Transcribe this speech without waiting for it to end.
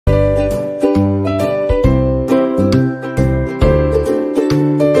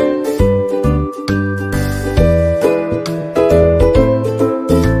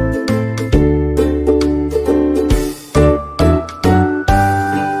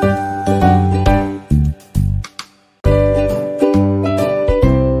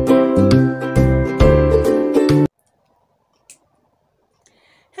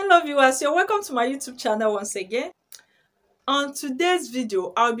welcome to my YouTube channel once again. On today's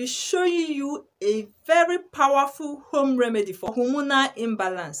video, I'll be showing you a very powerful home remedy for hormonal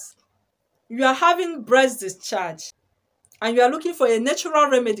imbalance. You are having breast discharge and you are looking for a natural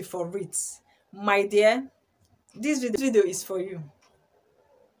remedy for it. My dear, this video is for you.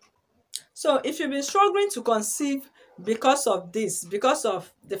 So if you've been struggling to conceive because of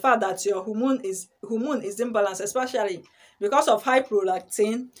the fact that your hormone is imbalanced, especially because of high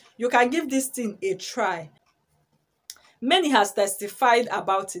prolactin, you can give this thing a try. Many has testified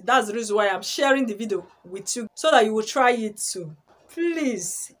about it. That's the reason why I'm sharing the video with you, so that you will try it too.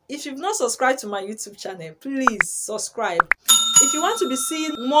 Please, if you've not subscribed to my YouTube channel, please subscribe. If you want to be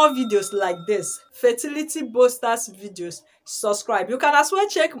seeing more videos like this, fertility boosters videos, subscribe. You can as well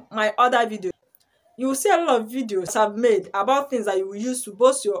check my other videos. You will see a lot of videos I've made about things that you will use to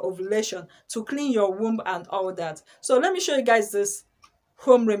boost your ovulation, to clean your womb and all that. So let me show you guys this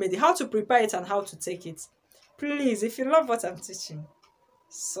home remedy, how to prepare it and how to take it. Please, if you love what I'm teaching,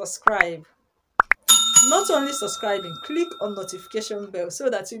 subscribe. Not only subscribing, click on notification bell so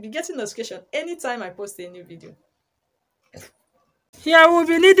that you'll be getting notification anytime I post a new video. Here we'll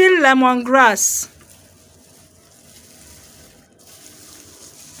be needing lemongrass,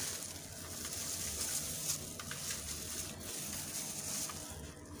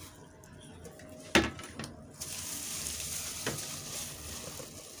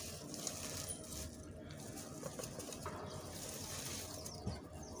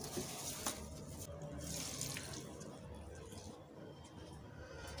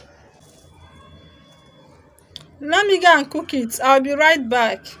 let me go and cook it. I'll be right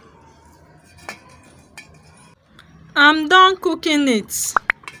back. I'm done cooking it.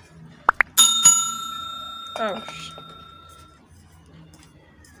 Ouch.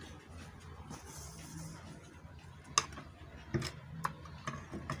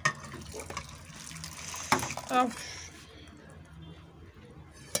 Ouch.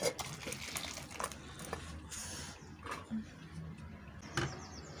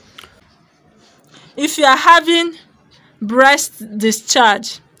 If you are having breast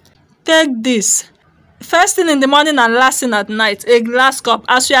discharge, take this first thing in the morning and last thing at night, a glass cup.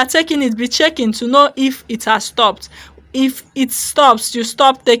 As you are taking it, be checking to know if it has stopped. If it stops, you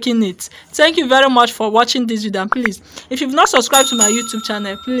stop taking it. Thank you very much for watching this video, and please, if you've not subscribed to my YouTube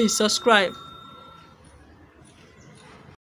channel, please subscribe.